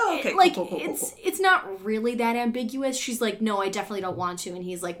 good. Oh, okay. Like, cool. It's not really that ambiguous. She's like, no, I definitely don't want to. And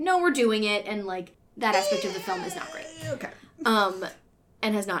he's like, no, we're doing it. And, like, that aspect of the film is not great. Okay.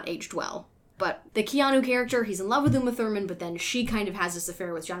 And has not aged well. But the Keanu character, he's in love with Uma Thurman, but then she kind of has this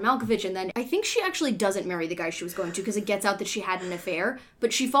affair with John Malkovich. And then I think she actually doesn't marry the guy she was going to because it gets out that she had an affair.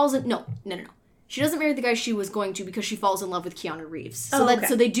 But she falls in... No. She doesn't marry the guy she was going to because she falls in love with Keanu Reeves. So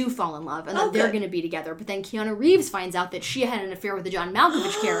so they do fall in love and that they're going to be together. But then Keanu Reeves finds out that she had an affair with the John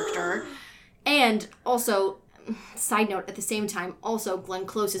Malkovich character. And also, side note, at the same time, also Glenn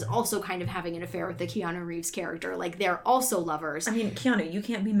Close is also kind of having an affair with the Keanu Reeves character. Like, they're also lovers. I mean, Keanu, you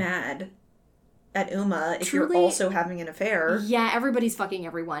can't be mad at Uma if Truly, you're also having an affair. Yeah, everybody's fucking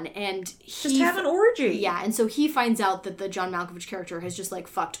everyone. And just have an orgy. Yeah, and so he finds out that the John Malkovich character has just, like,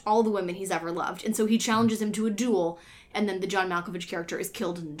 fucked all the women he's ever loved. And so he challenges him to a duel, and then the John Malkovich character is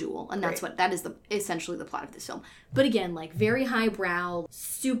killed in the duel. And that is essentially the plot of this film. But again, like, very highbrow,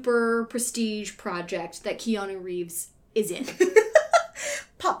 super prestige project that Keanu Reeves is in.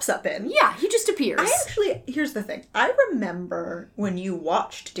 Pops up in. Yeah, he just appears. Here's the thing. I remember when you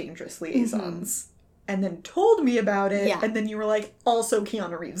watched Dangerous Liaisons and then told me about it, and then you were like, also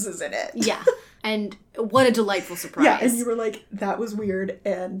Keanu Reeves is in it. Yeah. And what a delightful surprise. Yeah, and you were like, that was weird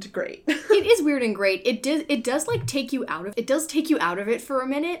and great. It is weird and great. It does like take you out of it for a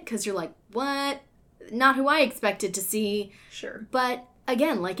minute, because you're like, what? Not who I expected to see. Sure. But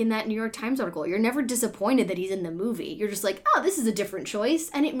again, like in that New York Times article, you're never disappointed that he's in the movie. You're just like, oh, this is a different choice.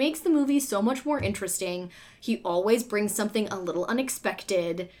 And it makes the movie so much more interesting. He always brings something a little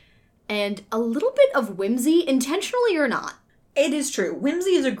unexpected and a little bit of whimsy, intentionally or not. It is true.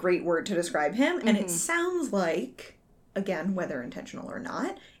 Whimsy is a great word to describe him. And it sounds like, again, whether intentional or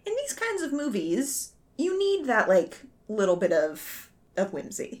not, in these kinds of movies, you need that, like, little bit of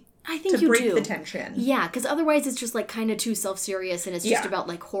whimsy. I think you do. To break the tension. Yeah, because otherwise it's just, like, kind of too self-serious, and it's just about,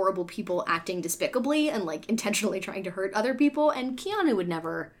 like, horrible people acting despicably and, like, intentionally trying to hurt other people, and Keanu would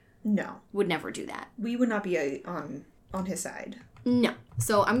never... No. Would never do that. We would not be on his side. No.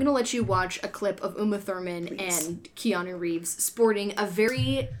 So I'm going to let you watch a clip of Uma Thurman and Keanu Reeves sporting a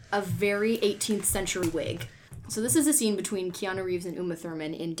very 18th century wig. So this is a scene between Keanu Reeves and Uma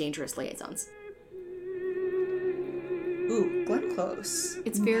Thurman in Dangerous Liaisons. Ooh, Glenn Close.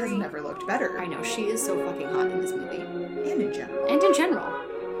 It's very... has never looked better. I know, she is so fucking hot in this movie. And in general.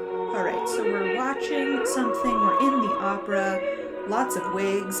 Alright, so we're watching something, we're in the opera, lots of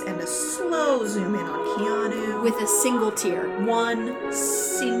wigs, and a slow zoom in on Keanu. With a single tear. One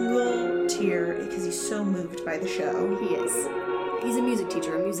single tear, because he's so moved by the show. He is. He's a music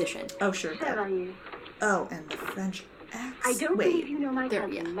teacher, a musician. Oh, sure. How are you? Oh, and the French accent. I don't believe you know my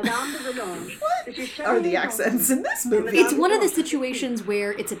cousin, Madame de Valonge. What are the accents in this movie? It's one of the situations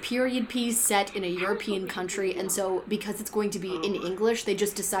where it's a period piece set in a European country, and so because it's going to be in English, they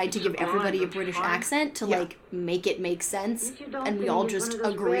just decide to give everybody a British accent to, like, make it make sense, and we all just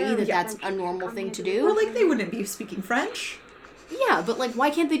agree that that's a normal thing to do. Well, like, they wouldn't be speaking French. Yeah, but, like, why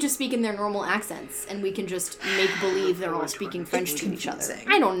can't they just speak in their normal accents, and we can just make believe they're all speaking French to each other?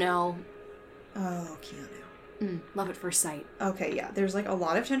 I don't know. Oh, Keanu. Love at first sight. Okay, yeah. There's, like, a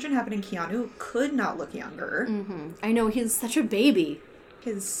lot of tension happening. Keanu could not look younger. I know, he's such a baby.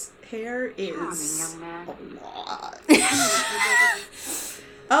 His hair is young man. a lot.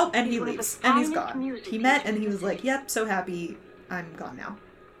 Oh, and he leaves. And he's gone. He met and he was like, yep, so happy. I'm gone now.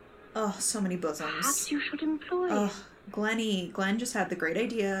 Oh, so many bosoms. Perhaps you should employ him. Glenn just had the great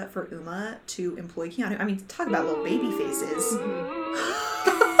idea for Uma to employ Keanu. I mean, talk about little baby faces.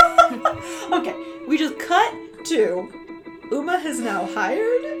 Okay, we just cut to Uma has now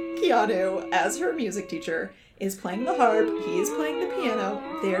hired Keanu as her music teacher, is playing the harp, he is playing the piano.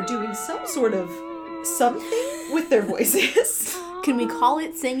 They're doing some sort of something with their voices. Can we call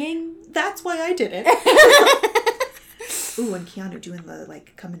it singing? That's why I didn't. Ooh, and Keanu doing the,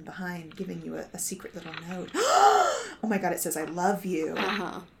 like, coming behind, giving you a secret little note. Oh my god, it says, I love you.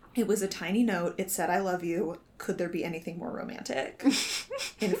 It was a tiny note. It said, I love you. Could there be anything more romantic?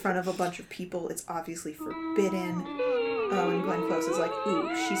 In front of a bunch of people. It's obviously forbidden. Oh, and Glenn Close is like, ooh,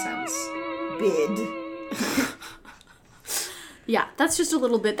 she sounds bid. Yeah, that's just a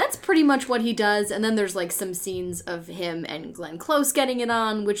little bit. That's pretty much what he does. And then there's like some scenes of him and Glenn Close getting it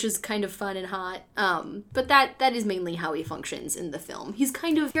on, which is kind of fun and hot. But that is mainly how he functions in the film. He's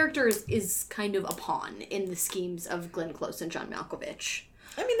kind of, character is kind of a pawn in the schemes of Glenn Close and John Malkovich.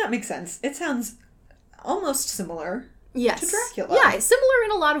 I mean, that makes sense. It sounds almost similar to Dracula. Yeah, similar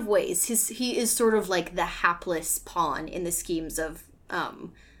in a lot of ways. He is sort of like the hapless pawn in the schemes of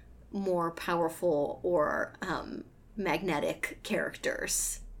more powerful or magnetic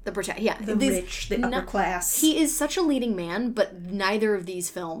characters. The rich, the upper class. He is such a leading man, but neither of these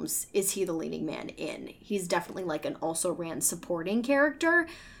films is he the leading man in. He's definitely like an also-ran supporting character,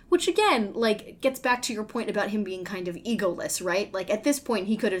 which again, like, gets back to your point about him being kind of egoless, right? Like, at this point,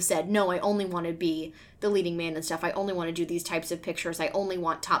 he could have said, no, I only want to be the leading man and stuff. I only want to do these types of pictures. I only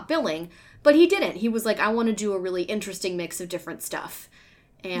want top billing. But he didn't. He was like, I want to do a really interesting mix of different stuff.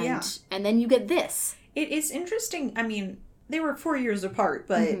 And then you get this. It is interesting. I mean, they were 4 years apart,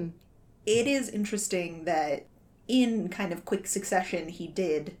 but it is interesting that in kind of quick succession, he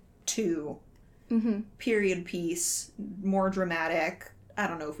did two period piece, more dramatic. I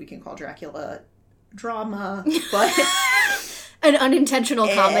don't know if we can call Dracula drama, but an unintentional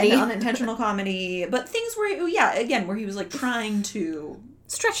comedy. But things where, again, where he was like trying to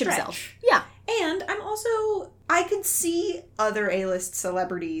stretch himself. Yeah. And I could see other A-list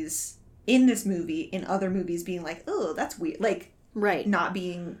celebrities in this movie, in other movies, being like, oh, that's weird. Like, not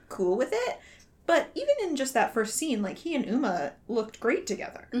being cool with it. But even in just that first scene, like, he and Uma looked great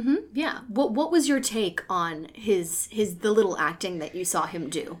together. Mm-hmm. Yeah. What was your take on the little acting that you saw him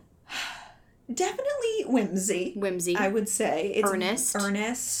do? Definitely whimsy. I would say. It's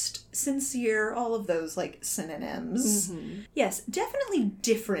earnest, sincere, all of those, like, synonyms. Mm-hmm. Yes, definitely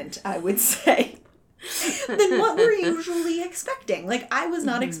different, I would say, than what we're usually expecting. Like, I was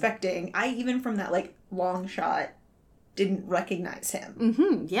not expecting, even from that, like, long shot, didn't recognize him.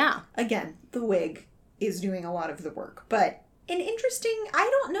 Mm-hmm, yeah. Again, the wig is doing a lot of the work. But I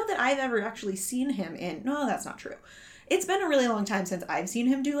don't know that I've ever actually seen him in, no, that's not true. It's been a really long time since I've seen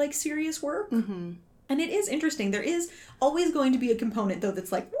him do, like, serious work. Mm-hmm. And it is interesting. There is always going to be a component, though,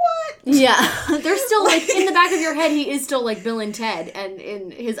 that's like, what? Yeah. There's still, like, in the back of your head, he is still, like, Bill and Ted. And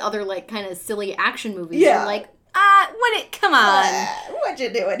in his other, like, kind of silly action movies, you're like, come on. What you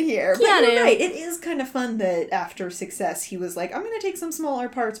doing here? But you're right. It is kind of fun that after success, he was like, I'm going to take some smaller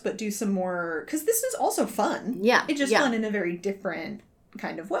parts, but do some more. Because this is also fun. Yeah. It's just fun in a very different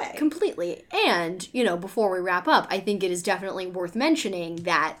kind of way. Completely. And, before we wrap up, I think it is definitely worth mentioning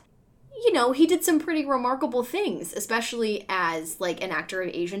that, he did some pretty remarkable things, especially as, like, an actor of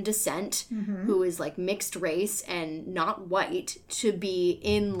Asian descent who is, like, mixed race and not white, to be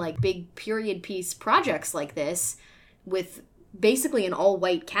in, like, big period piece projects like this with basically an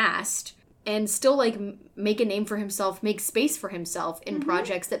all-white cast and still, like, make a name for himself, make space for himself in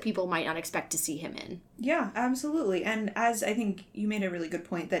projects that people might not expect to see him in. Yeah, absolutely. And as I think you made a really good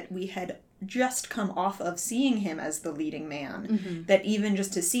point, that we had just come off of seeing him as the leading man, that even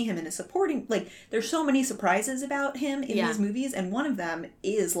just to see him in a supporting, like, there's so many surprises about him in these movies, and one of them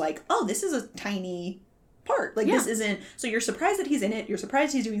is like, oh, this is a tiny part. Like, this isn't, so you're surprised that he's in it, you're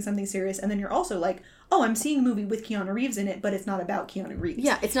surprised he's doing something serious, and then you're also like, oh, I'm seeing a movie with Keanu Reeves in it, but it's not about Keanu Reeves.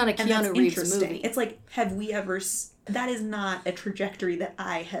 Yeah, it's not a Keanu Reeves movie. It's like, have we ever, that is not a trajectory that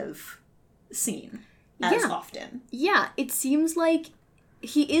I have seen as often. Yeah, it seems like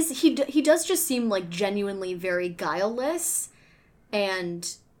he does just seem, like, genuinely very guileless,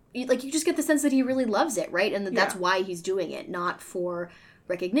 and, like, you just get the sense that he really loves it, right? And that's why he's doing it, not for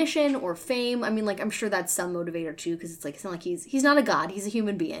recognition or fame. I mean, like, I'm sure that's some motivator, too, because it's, like, it's not like he's not a god, he's a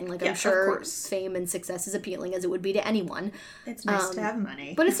human being. Like, I'm sure fame and success is appealing as it would be to anyone. It's nice to have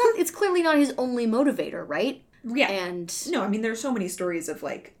money. But it's clearly not his only motivator, right? Yeah. And no, I mean, there's so many stories of,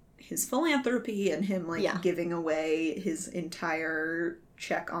 like, his philanthropy and him, like, giving away his entire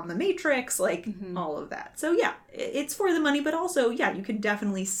check on the Matrix, like, all of that. So, yeah, it's for the money, but also, you can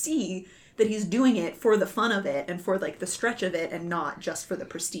definitely see that he's doing it for the fun of it and for, like, the stretch of it and not just for the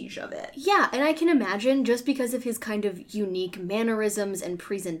prestige of it. Yeah, and I can imagine, just because of his kind of unique mannerisms and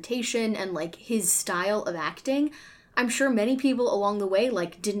presentation and, like, his style of acting, I'm sure many people along the way,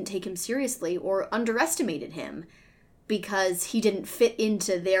 like, didn't take him seriously or underestimated him because he didn't fit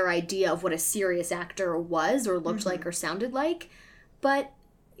into their idea of what a serious actor was or looked like or sounded like. But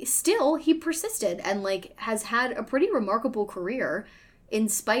still, he persisted and, like, has had a pretty remarkable career in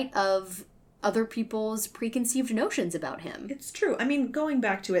spite of other people's preconceived notions about him. It's true. I mean, going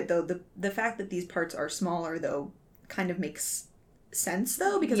back to it, though, the fact that these parts are smaller, though, kind of makes sense,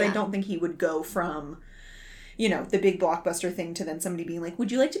 though, because I don't think he would go from, the big blockbuster thing to then somebody being like,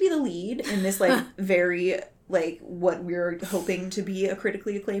 would you like to be the lead in this, like, very like, what we're hoping to be a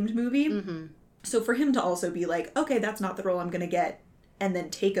critically acclaimed movie. Mm-hmm. So for him to also be like, okay, that's not the role I'm going to get, and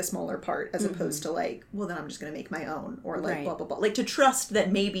then take a smaller part, as opposed to like, well, then I'm just going to make my own, or like, blah, blah, blah. Like, to trust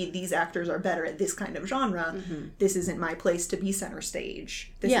that maybe these actors are better at this kind of genre. This isn't my place to be center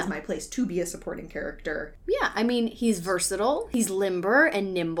stage. This is my place to be a supporting character. Yeah, I mean, he's versatile, he's limber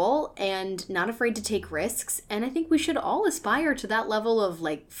and nimble, and not afraid to take risks, and I think we should all aspire to that level of,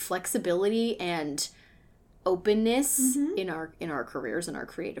 like, flexibility and openness in our careers and our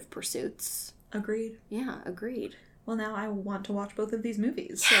creative pursuits. Agreed. Yeah, agreed. Well, now I want to watch both of these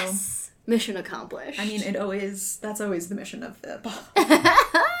movies. Yes! So, mission accomplished. I mean, that's always the mission of the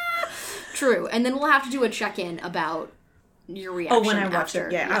True. And then we'll have to do a check-in about your reaction. Oh, when I watch after.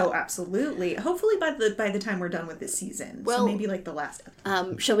 it, yeah. Oh, absolutely. Hopefully by the time we're done with this season. Well, so maybe like the last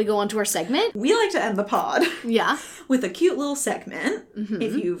episode. Shall we go on to our segment? We like to end the pod. Yeah. With a cute little segment.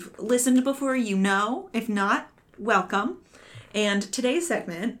 If you've listened before, you know. If not, welcome. And today's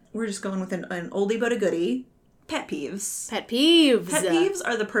segment, we're just going with an oldie but a goodie. Pet peeves. Pet peeves. Pet peeves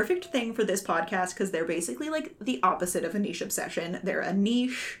are the perfect thing for this podcast because they're basically like the opposite of a niche obsession. They're a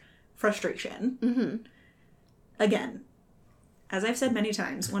niche frustration. Again, as I've said many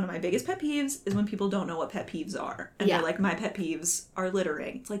times, one of my biggest pet peeves is when people don't know what pet peeves are. And they're like, my pet peeves are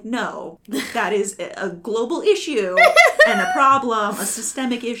littering. It's like, no, that is a global issue and a problem, a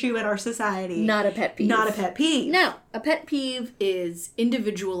systemic issue in our society. Not a pet peeve. Not a pet peeve. No, a pet peeve is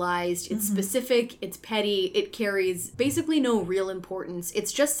individualized, it's specific, it's petty, it carries basically no real importance.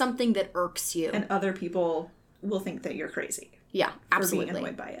 It's just something that irks you. And other people will think that you're crazy. Yeah, absolutely. For being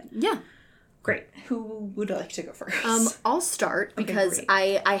annoyed by it. Yeah. Great. Who would like to go first? I'll start because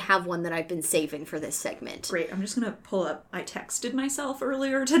I have one that I've been saving for this segment. Great. I'm just going to pull up. I texted myself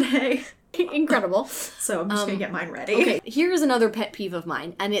earlier today. Incredible. So I'm just going to get mine ready. Okay, here's another pet peeve of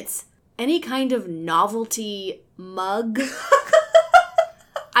mine, and it's any kind of novelty mug.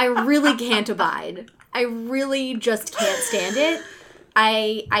 I really can't abide. I really just can't stand it.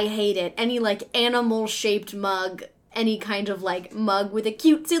 I hate it. Any, like, animal-shaped mug, any kind of, like, mug with a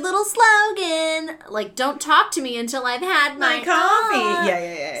cutesy little slogan. Like, don't talk to me until I've had my coffee.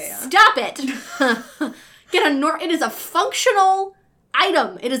 Yeah. Stop it. It is a functional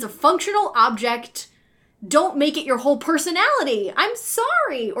item. It is a functional object. Don't make it your whole personality. I'm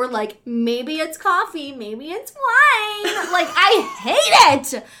sorry. Or, like, maybe it's coffee, maybe it's wine. Like, I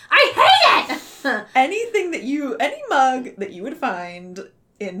hate it. I hate it. Any mug that you would find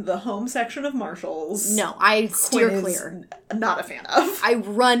in the home section of Marshall's. No, I steer Quinn clear. Is not a fan of. I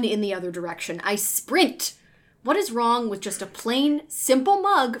run in the other direction. I sprint. What is wrong with just a plain, simple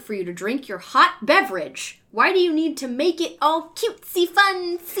mug for you to drink your hot beverage? Why do you need to make it all cutesy,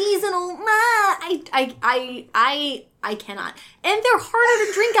 fun, seasonal? I cannot. And they're harder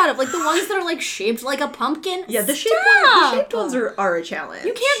to drink out of, like the ones that are like shaped like a pumpkin. Yeah, the shaped ones are a challenge.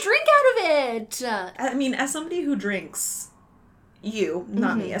 You can't drink out of it. I mean, as somebody who drinks,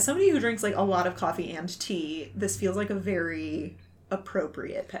 not me, as somebody who drinks like a lot of coffee and tea, this feels like a very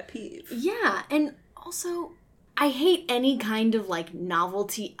appropriate pet peeve. Yeah, and also, I hate any kind of, like,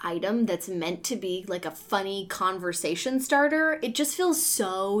 novelty item that's meant to be, like, a funny conversation starter. It just feels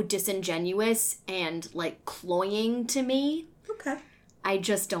so disingenuous and, like, cloying to me. Okay. I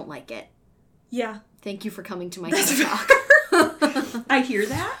just don't like it. Yeah. Thank you for coming to my talk. I hear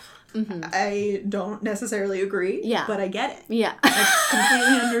that. Mm-hmm. I don't necessarily agree. Yeah. But I get it. Yeah. I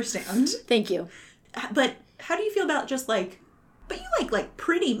completely understand. Thank you. But how do you feel about just, like... But you like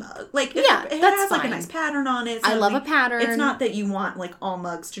pretty mug. Like, yeah, it that's has fine. Like a nice pattern on it. I love a pattern. It's not that you want like all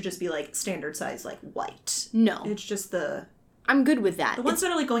mugs to just be like standard size, like white. No. It's just I'm good with that. The ones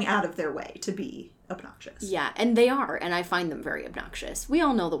that are like going out of their way to be obnoxious. Yeah, and they are, and I find them very obnoxious. We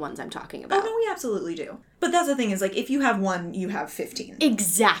all know the ones I'm talking about. Oh, no, we absolutely do. But that's the thing is, like, if you have one, you have 15.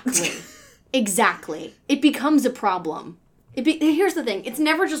 Exactly. Exactly. It becomes a problem. Here's the thing. It's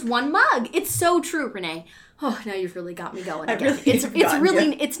never just one mug. It's so true, Renee. Oh, now you've really got me going again.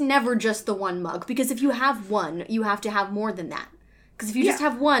 It's never just the one mug. Because if you have one, you have to have more than that. Because if you just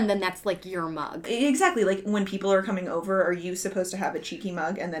have one, then that's like your mug. Exactly. Like when people are coming over, are you supposed to have a cheeky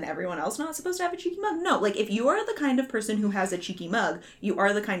mug and then everyone else not supposed to have a cheeky mug? No. Like if you are the kind of person who has a cheeky mug, you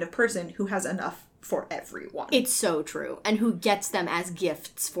are the kind of person who has enough for everyone. It's so true. And who gets them as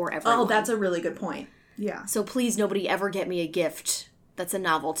gifts for everyone. Oh, that's a really good point. Yeah. So please, nobody ever get me a gift that's a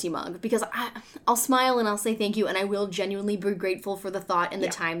novelty mug, because I'll smile and I'll say thank you, and I will genuinely be grateful for the thought and the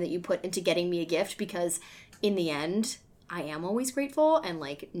time that you put into getting me a gift, because in the end, I am always grateful, and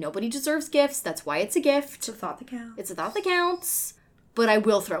like, nobody deserves gifts. That's why it's a gift. It's a thought that counts. It's a thought that counts. but I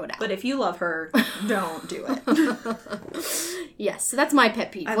will throw it out. But if you love her, don't do it. Yes, so that's my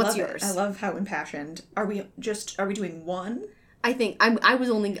pet peeve. What's yours? I love how impassioned. Are we doing one? I think I was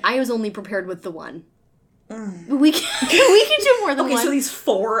only prepared with the one. We can do more than one. Okay, so these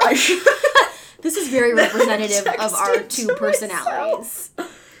 4 I should. This is very representative of our 2 personalities.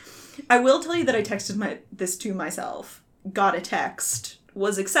 I will tell you that I texted this to myself, got a text,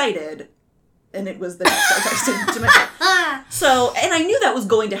 was excited, and it was the text I texted to myself. So, and I knew that was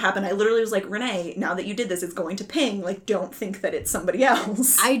going to happen. I literally was like, Renee, now that you did this, it's going to ping. Like, don't think that it's somebody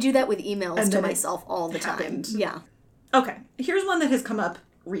else. I do that with emails to myself all the time. Yeah. Okay, here's one that has come up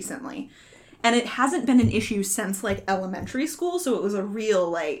recently. And it hasn't been an issue since, like, elementary school, so it was a real,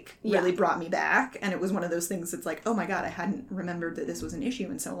 like, really brought me back. And it was one of those things that's like, oh my god, I hadn't remembered that this was an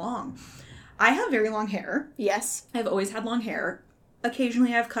issue in so long. I have very long hair. Yes. I've always had long hair.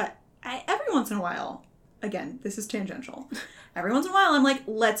 Occasionally I've cut... every once in a while, again, this is tangential. Every once in a while I'm like,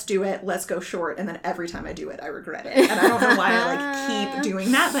 let's do it, let's go short. And then every time I do it, I regret it. And I don't know why I, like, keep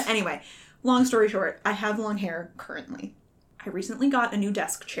doing that. But anyway, long story short, I have long hair currently. I recently got a new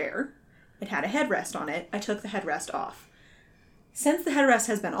desk chair. It had a headrest on it. I took the headrest off. Since the headrest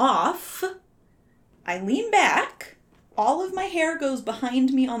has been off, I lean back, all of my hair goes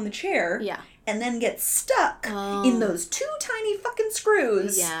behind me on the chair, and then gets stuck in those 2 tiny fucking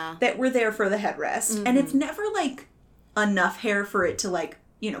screws that were there for the headrest. Mm-hmm. And it's never, like, enough hair for it to, like,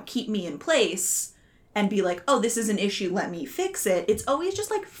 you know, keep me in place and be like, oh, this is an issue, let me fix it. It's always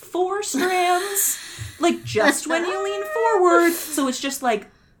just, like, 4 strands, like, just when you lean forward. So it's just, like,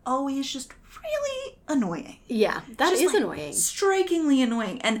 always just really annoying. Yeah, that is annoying. Strikingly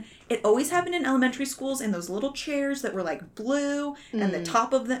annoying. And it always happened in elementary schools in those little chairs that were like blue and the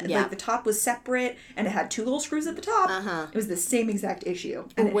top of like the top was separate and it had 2 little screws at the top. It was the same exact issue.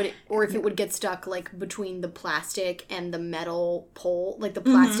 And or if it would get stuck like between the plastic and the metal pole, like the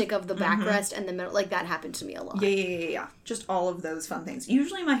plastic of the backrest and the metal, like that happened to me a lot. Yeah. Just all of those fun things.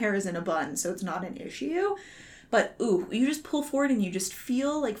 Usually my hair is in a bun, so it's not an issue. But, ooh, you just pull forward and you just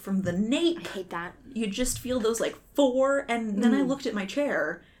feel, like, from the nape. I hate that. You just feel those, like, 4, and then I looked at my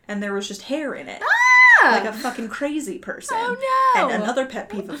chair, and there was just hair in it. Ah! Like a fucking crazy person. Oh, no! And another pet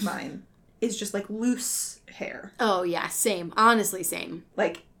peeve of mine is just, like, loose hair. Oh, yeah, same. Honestly, same.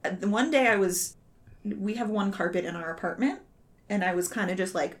 Like, one day we have one carpet in our apartment, and I was kind of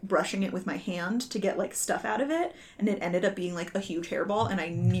just, like, brushing it with my hand to get, like, stuff out of it. And it ended up being, like, a huge hairball, and I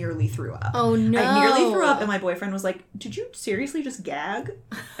nearly threw up. Oh, no. I nearly threw up, and my boyfriend was like, did you seriously just gag?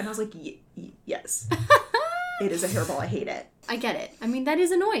 And I was like, yes. It is a hairball. I hate it. I get it. I mean, that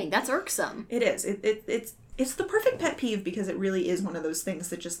is annoying. That's irksome. It is. It's the perfect pet peeve because it really is one of those things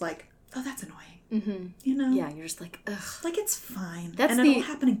that just, like, oh, that's annoying. Mm-hmm. You know? Yeah, you're just like, ugh. Like, it's fine. And it'll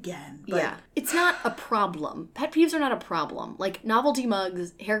happen again. But... Yeah. It's not a problem. Pet peeves are not a problem. Like, novelty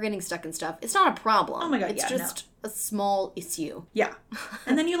mugs, hair getting stuck and stuff, it's not a problem. Oh my god, it's just a small issue. Yeah.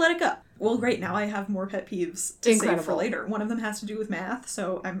 And then you let it go. Well, great. Now I have more pet peeves to save for later. One of them has to do with math,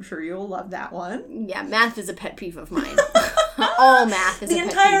 so I'm sure you'll love that one. Yeah, math is a pet peeve of mine. All math is a pet peeve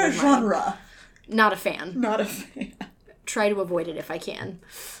of mine. The entire genre. Not a fan. Not a fan. Try to avoid it if I can.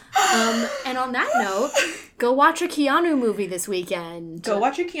 And on that note, go watch a Keanu movie this weekend. Go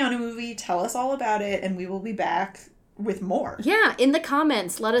watch a Keanu movie, tell us all about it, and we will be back with more. Yeah, in the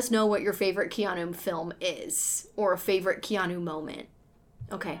comments, let us know what your favorite Keanu film is, or a favorite Keanu moment.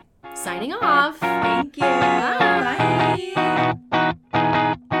 Okay, signing off. Thank you. Bye.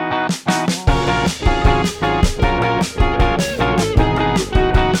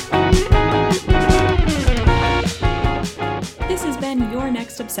 This has been Your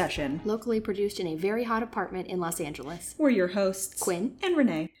Next Obsession. Locally produced in a very hot apartment in Los Angeles. We're your hosts, Quinn and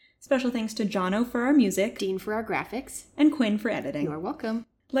Renee. Special thanks to Jono for our music, Dean for our graphics, and Quinn for editing. You're welcome.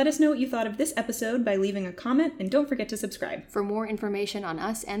 Let us know what you thought of this episode by leaving a comment, and don't forget to subscribe. For more information on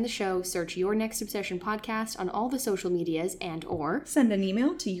us and the show, search Your Next Obsession Podcast on all the social medias or send an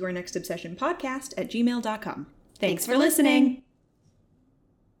email to yournextobsessionpodcast@gmail.com. Thanks for listening.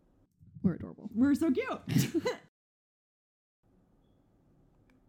 We're adorable. We're so cute.